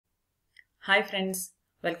Hi friends,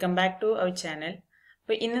 welcome back to our channel.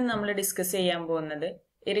 So, in this we will discuss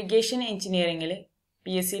irrigation engineering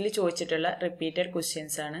PSC repeated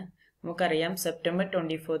questions. September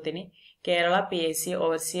 24th Kerala PSC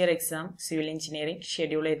Overseer Exam Civil Engineering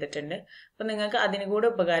schedule. So, we will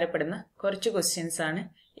discuss questions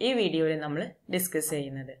in this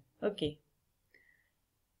video. Okay.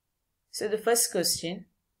 So, the first question.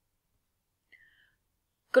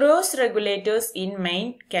 Cross regulators in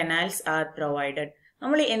main canals are provided.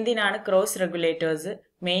 We have cross regulators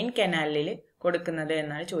main canal.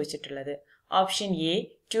 Option A,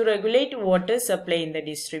 to regulate water supply in the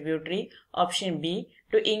distributary. Option B,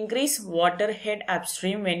 to increase water head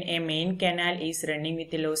upstream when a main canal is running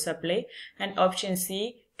with low supply. And option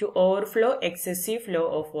C, to overflow excessive flow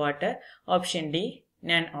of water. Option D,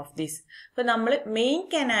 none of this. So, we main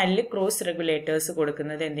canal cross regulators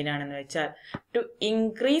to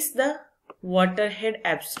increase the water head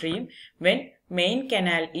upstream when main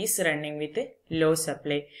canal is running with low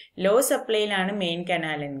supply. Low supply is main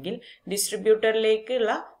canal engil distributor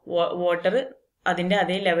water adinte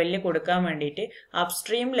adhe level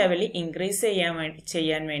upstream level increase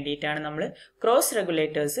cheyan venditana nammal cross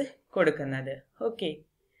regulators kodukunnathu. Okay.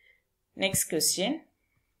 Next question.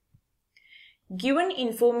 Given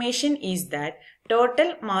information is that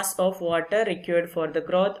total mass of water required for the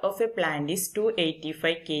growth of a plant is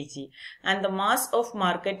 285 kg and the mass of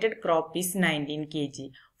marketed crop is 19 kg.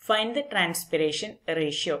 Find the transpiration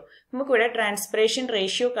ratio. നമുക്ക് ഇവിടെ transpiration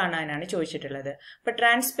ratio കാണാനാണ് ചോദിച്ചിട്ടുള്ളത്. അപ്പോൾ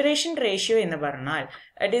transpiration ratio എന്ന് പറഞ്ഞാൽ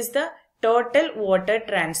it is the total water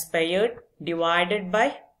transpired divided by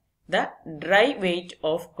the dry weight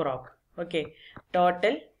of crop. Okay.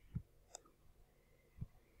 Total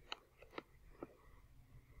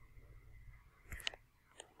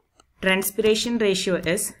transpiration ratio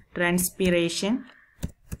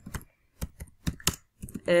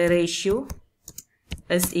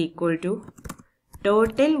is equal to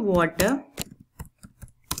total water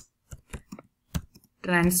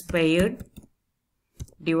transpired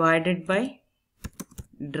divided by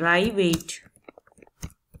dry weight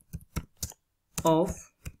of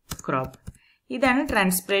crop. This is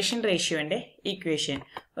transpiration ratio equation.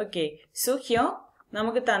 Okay, so here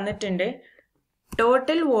നമുക്ക് തന്നിട്ടുണ്ട്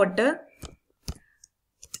total water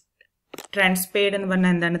transpired എന്ന്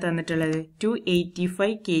പറഞ്ഞാൽ എന്താണ് തന്നിട്ടുള്ളത്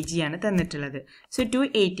 285 kg ആണ് തന്നിട്ടുള്ളത്. So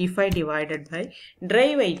 285 divided by dry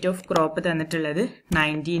weight of crop തന്നിട്ടുള്ളത്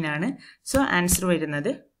 19 ആണ്. So answer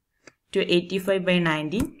വരുന്നത് 285 by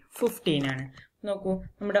 19 15 ആണ്. നോക്കൂ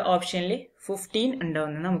നമ്മുടെ ഓപ്ഷനിൽ 15 ഉണ്ടോ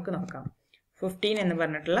എന്ന് നമുക്ക് നോക്കാം. 15 എന്ന്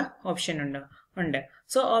പറഞ്ഞിട്ടുള്ള ഓപ്ഷൻ ഉണ്ടോ? ഉണ്ട്.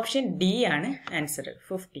 So ഓപ്ഷൻ D ആണ് ആൻസർ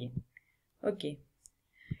 15. Okay.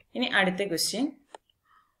 ഇനി അടുത്ത question.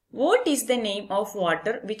 What is the name of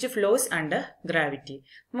water which flows under gravity?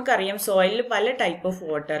 നമുക്കറിയാം സോയിലിൽ പല ടൈപ്പ് ഓഫ്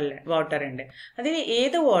വാട്ടർ ഉണ്ട്. അതിൽ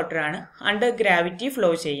ഏത് വാട്ടർ ആണ് അണ്ടർ ഗ്രാവിറ്റി ഫ്ലോ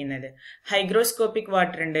ചെയ്യുന്നത്? ഹൈഗ്രോസ്കോപ്പിക്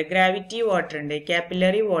വാട്ടർ ഉണ്ട്, ഗ്രാവിറ്റി വാട്ടർ ഉണ്ട്,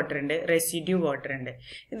 കാപ്പിലറി വാട്ടർ ഉണ്ട്, റെസിഡ്യൂ വാട്ടർ ഉണ്ട്.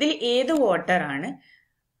 ഇതിൽ ഏത് വാട്ടർ ആണ്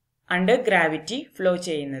അണ്ടർ ഗ്രാവിറ്റി ഫ്ലോ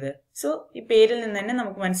ചെയ്യുന്നത്? സോ ഈ പേരിൽ നിന്ന് തന്നെ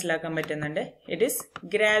നമുക്ക് മനസ്സിലാക്കാൻ പറ്റുന്നുണ്ട് ഇറ്റ് ഈസ്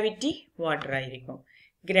ഗ്രാവിറ്റി വാട്ടർ ആയിരിക്കും.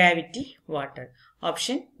 Gravity water.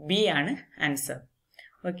 ഓപ്ഷൻ ബി ആണ് answer.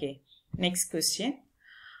 Okay, next question.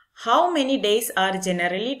 How many days are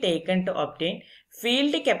generally taken to obtain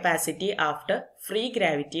field capacity after free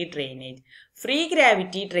gravity drainage? Free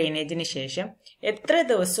gravity drainage ന് ശേഷം എത്ര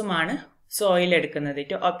ദിവസമാണ് സോയിൽ എടുക്കുന്നത്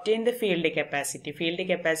to obtain the field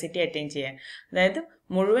capacity attain ചെയ്യാൻ? അതായത്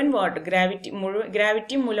മുഴുവൻ water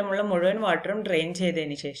gravity മൂലമുള്ള മുഴുവൻ വാട്ടറും ഡ്രെയിൻ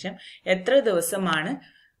ചെയ്തതിന് ശേഷം എത്ര ദിവസമാണ്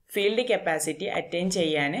ഫീൽഡ് കപ്പാസിറ്റി അറ്റൈൻ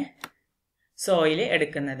ചെയ്യാൻ സോയിൽ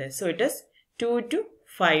എടുക്കുന്നത്? So it is 2 to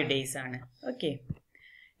 5 days ആണ്. Okay.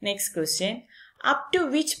 Next question. Up to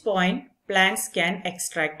which point plants can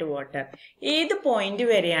extract water? ഏത് പോയിന്റ്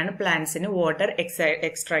വരെയാണ് പ്ലാന്റ്സിന് വാട്ടർ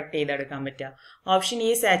എക്സ്ട്രാക്ട് ചെയ്തെടുക്കാൻ പറ്റുക? Option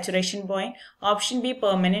A saturation point, option be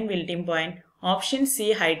permanent wilting point, option C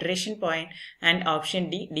hydration point and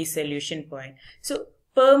option D dissolution point. So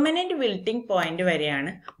permanent wilting point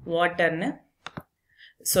വരെയാണ്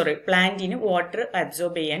പ്ലാന്റിന് water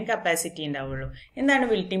absorb ചെയ്യാൻ capacity ഉണ്ടാവുള്ളൂ. എന്താണ്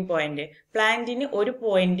wilting point? പ്ലാന്റിന് ഒരു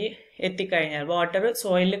പോയിന്റ് എത്തിക്കഴിഞ്ഞാൽ വാട്ടർ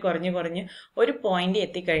സോയിലിൽ കുറഞ്ഞ് ഒരു പോയിന്റ്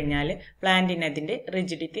എത്തിക്കഴിഞ്ഞാൽ പ്ലാന്റിന് അതിന്റെ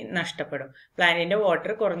റിജിഡിറ്റി നഷ്ടപ്പെടും. പ്ലാന്റിന്റെ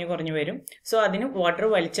വാട്ടർ കുറഞ്ഞു വരും. സോ അതിന് വാട്ടർ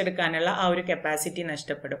വലിച്ചെടുക്കാനുള്ള ആ ഒരു കപ്പാസിറ്റി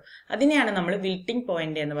നഷ്ടപ്പെടും. അതിനെയാണ് നമ്മൾ വിൽറ്റിംഗ്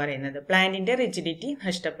പോയിന്റ് എന്ന് പറയുന്നത്. പ്ലാന്റിന്റെ റിജിഡിറ്റി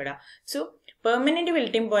നഷ്ടപ്പെടുക. സോ പെർമനന്റ്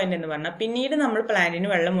വിൽറ്റിംഗ് പോയിന്റ് എന്ന് പറഞ്ഞാൽ പിന്നീട് നമ്മൾ പ്ലാന്റിന്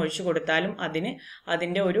വെള്ളം ഒഴിച്ചു കൊടുത്താലും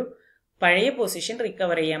അതിന്റെ ഒരു പഴയ പൊസിഷൻ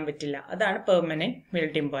റിക്കവർ ചെയ്യാൻ പറ്റില്ല. അതാണ് പെർമനന്റ്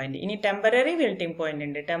വിൽട്ടിംഗ് പോയിന്റ്. ഇനി ടെമ്പററി വിൽട്ടിംഗ് പോയിന്റ്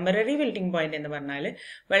ഉണ്ട്. ടെമ്പററി വിൽട്ടിംഗ് പോയിന്റ് എന്ന് പറഞ്ഞാൽ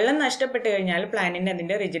വെള്ളം നഷ്ടപ്പെട്ട് കഴിഞ്ഞാൽ പ്ലാന്റിന്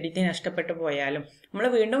അതിന്റെ റിജിഡിറ്റി നഷ്ടപ്പെട്ടു പോയാലും നമ്മൾ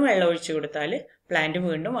വീണ്ടും വെള്ളം ഒഴിച്ചു കൊടുത്താൽ പ്ലാന്റ്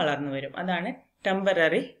വീണ്ടും വളർന്നു വരും. അതാണ്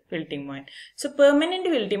temporary wilting point. So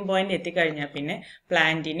permanent wilting point എത്തിക്കഴിഞ്ഞാൽ പിന്നെ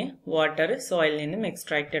പ്ലാന്റിന് വാട്ടർ സോയിലിൽ നിന്നും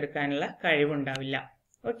എക്സ്ട്രാക്ട് എടുക്കാനുള്ള കഴിവുണ്ടാവില്ല.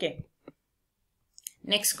 Okay,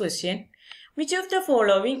 next question. Which of the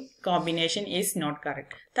following combination is not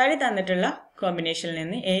correct? താഴെ തന്നിട്ടുള്ള കോമ്പിനേഷനിൽ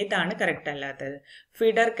നിന്ന് ഏതാണ് കറക്റ്റ് അല്ലാത്തത്?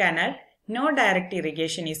 Feeder canal, no direct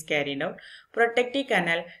irrigation is carried out, protective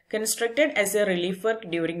canal constructed as a relief work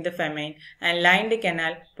during the famine, and lined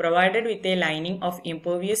canal provided with a lining of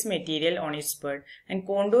impervious material on its bed, and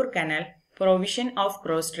contour canal provision of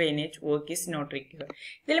cross drainage work is not required.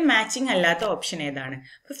 ഇതിൽ matching അല്ലാത്ത option ഏതാണ്?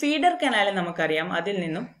 Feeder canal നമുക്കറിയാം, അതിൽ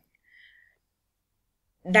നിന്നും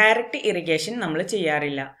direct irrigation നമ്മൾ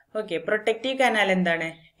ചെയ്യാറില്ല. Okay, protective canal എന്താണ്?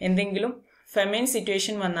 എന്തെങ്കിലും ഫെമൈൻ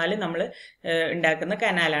സിറ്റുവേഷൻ വന്നാൽ നമ്മൾ ഉണ്ടാക്കുന്ന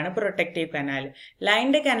കനാലാണ് പ്രൊട്ടക്റ്റീവ് കനാൽ.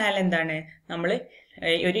 ലൈൻഡ് കനാൽ എന്താണ്? നമ്മൾ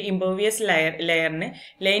ഒരു ഇംപെർവിയസ് ലെയറിന്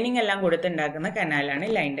ലൈനിങ് എല്ലാം കൊടുത്തുണ്ടാക്കുന്ന കനാലാണ്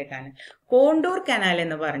ലൈൻഡ് കനാൽ. കോണ്ടൂർ കനാൽ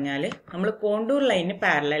എന്ന് പറഞ്ഞാൽ നമ്മൾ കോണ്ടൂർ ലൈന്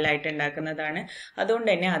പാരലൽ ആയിട്ട് ഉണ്ടാക്കുന്നതാണ്. അതുകൊണ്ട്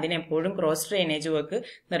തന്നെ അതിനെപ്പോഴും ക്രോസ് ഡ്രെയിനേജ് വർക്ക്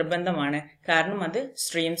നിർബന്ധമാണ്. കാരണം അത്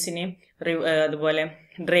സ്ട്രീംസിനെയും അതുപോലെ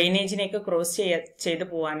ഡ്രെയിനേജിനെയൊക്കെ ക്രോസ് ചെയ്ത്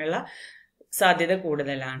പോകാനുള്ള സാധ്യത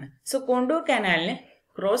കൂടുതലാണ്. So contour കനാലിന്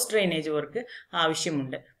cross drainage work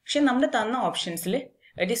ആവശ്യമുണ്ട്. പക്ഷെ നമ്മൾ തന്ന ഓപ്ഷൻസിൽ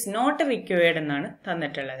ഇറ്റ് ഈസ് നോട്ട് റിക്വയർഡ് എന്നാണ്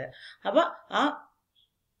തന്നിട്ടുള്ളത്. അപ്പോൾ ആ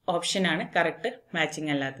ഓപ്ഷനാണ് കറക്റ്റ്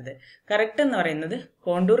മാച്ചിങ് അല്ലാത്തത്. കറക്റ്റ് എന്ന് പറയുന്നത്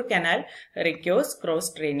contour canal requires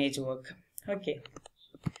cross drainage work. Okay,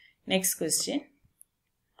 next question.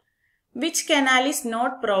 Which canal is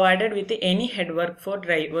not provided with any head work for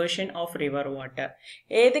diversion of river water?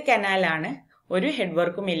 ഏത് കനാലാണ് ഒരു ഹെഡ്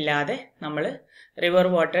വർക്കും ഇല്ലാതെ നമ്മൾ റിവർ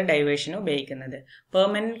വാട്ടർ ഡൈവേർഷന് ഉപയോഗിക്കുന്നത്?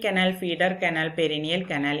 Permanent canal, feeder canal, perennial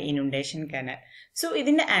canal, ഇനുണ്ടേഷൻ canal. So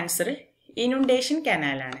ഇതിന്റെ answer ഇനുണ്ടേഷൻ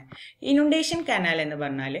കനാലാണ്. ഇനുണ്ടേഷൻ canal എന്ന്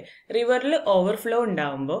പറഞ്ഞാൽ റിവറിൽ overflow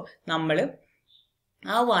ഉണ്ടാവുമ്പോൾ നമ്മൾ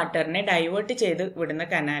ആ വാട്ടറിനെ ഡൈവേർട്ട് ചെയ്ത് വിടുന്ന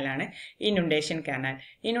കനാലാണ് ഇനുണ്ടേഷൻ കനാൽ.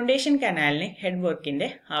 ഇനുണ്ടേഷൻ കനാലിന് ഹെഡ് വർക്കിന്റെ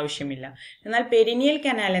ആവശ്യമില്ല. എന്നാൽ പെരിനിയൽ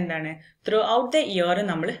കനാൽ എന്താണ്? ത്രൂ ഔട്ട് ദ ഇയർ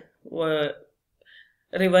നമ്മൾ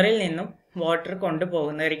റിവറിൽ നിന്നും വാട്ടർ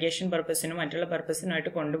കൊണ്ടുപോകുന്ന ഇറിഗേഷൻ പർപ്പസിനും മറ്റുള്ള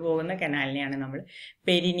പർപ്പസിനുമായിട്ട് കൊണ്ടുപോകുന്ന കനാലിനെയാണ് നമ്മൾ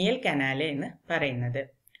പെരിനിയൽ കനാൽ എന്ന് പറയുന്നത്.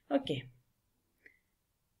 Okay,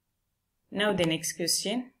 now the next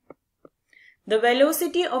question. The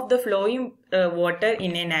velocity of the flowing water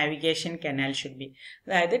in a navigation canal should be.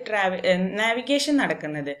 അതായത് നാവിഗേഷൻ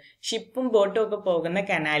നടക്കുന്നത് ഷിപ്പും ബോട്ടും ഒക്കെ പോകുന്ന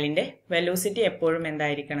കനാലിന്റെ വെലോസിറ്റി എപ്പോഴും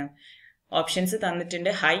എന്തായിരിക്കണം? ഓപ്ഷൻസ്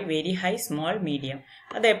തന്നിട്ടുണ്ട്. High, very high, small, medium.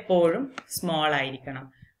 അത് എപ്പോഴും സ്മോൾ ആയിരിക്കണം.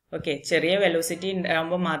 ഓക്കെ, ചെറിയ വെലോസിറ്റി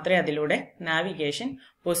ഉണ്ടാകുമ്പോൾ മാത്രമേ അതിലൂടെ നാവിഗേഷൻ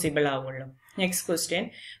പോസിബിൾ ആവുള്ളൂ. Next question.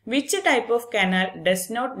 Which type of canal does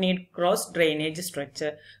not need cross drainage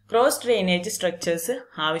structure? Cross drainage structures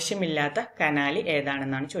ആവശ്യമില്ലാത്ത കനാൽ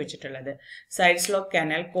ഏതാണെന്നാണ് ചോദിച്ചിട്ടുള്ളത്. Side slope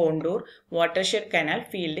canal, contour, watershed canal,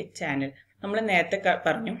 field channel. നമ്മൾ നേരത്തെ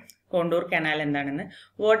പറഞ്ഞു കോണ്ടൂർ കനാൽ എന്താണെന്ന്.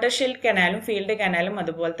 വാട്ടർഷെഡ് കനാലും ഫീൽഡ് കനാലും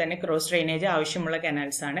അതുപോലെ തന്നെ ക്രോസ് ഡ്രെയിനേജ് ആവശ്യമുള്ള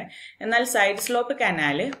കനാൽസ് ആണ്. എന്നാൽ സൈഡ് സ്ലോപ്പ്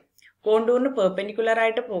കനാല് കോണ്ടൂറിന് പെർപെൻഡിക്കുലർ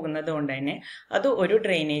ആയിട്ട് പോകുന്നത് കൊണ്ട് തന്നെ അത് ഒരു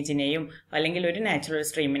ഡ്രെയിനേജിനെയും അല്ലെങ്കിൽ ഒരു നാച്ചുറൽ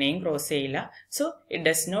സ്ട്രീമിനെയും ക്രോസ് ചെയ്യില്ല. So it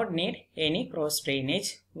does not need any cross drainage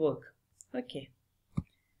work. Okay,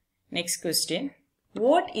 next question.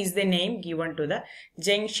 What is the name given to the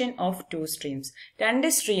junction of two streams? രണ്ട്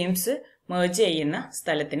സ്ട്രീംസ് മെർജ് ചെയ്യുന്ന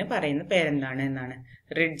സ്ഥലത്തിന് പറയുന്ന പേരെന്താണ് എന്നാണ്.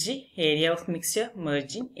 Ridge, area of mixture,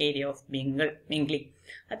 merging, area of mingling.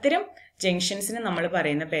 അത്തരം ജംഗ്ഷൻസിന് നമ്മൾ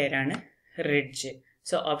പറയുന്ന പേരാണ് റിഡ്ജ്.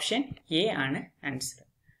 സോ ഓപ്ഷൻ എ ആണ് ആൻസർ.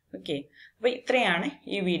 ഓക്കെ, അപ്പോൾ ഇത്രയാണ്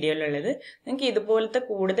ഈ വീഡിയോയിലുള്ളത്. നിങ്ങൾക്ക് ഇതുപോലത്തെ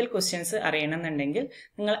കൂടുതൽ ക്വസ്റ്റ്യൻസ് അറിയണമെന്നുണ്ടെങ്കിൽ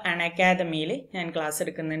നിങ്ങൾ അക്കാദമിയിൽ ഞാൻ ക്ലാസ്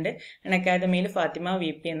എടുക്കുന്നുണ്ട്. അക്കാദമിയിൽ ഫാത്തിമ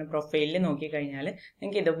VP എന്ന പ്രൊഫൈലിൽ നോക്കിക്കഴിഞ്ഞാൽ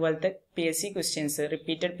നിങ്ങൾക്ക് ഇതുപോലത്തെ PSC ക്വസ്റ്റ്യൻസ്,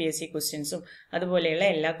 റിപ്പീറ്റഡ് PSC ക്വസ്റ്റ്യൻസും അതുപോലെയുള്ള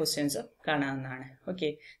എല്ലാ ക്വസ്റ്റ്യൻസും കാണാവുന്നതാണ്.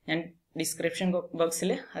 ഓക്കെ, ഞാൻ ഡിസ്ക്രിപ്ഷൻ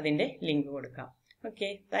ബോക്സിൽ അതിൻ്റെ ലിങ്ക് കൊടുക്കാം.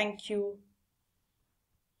 Okay, thank you.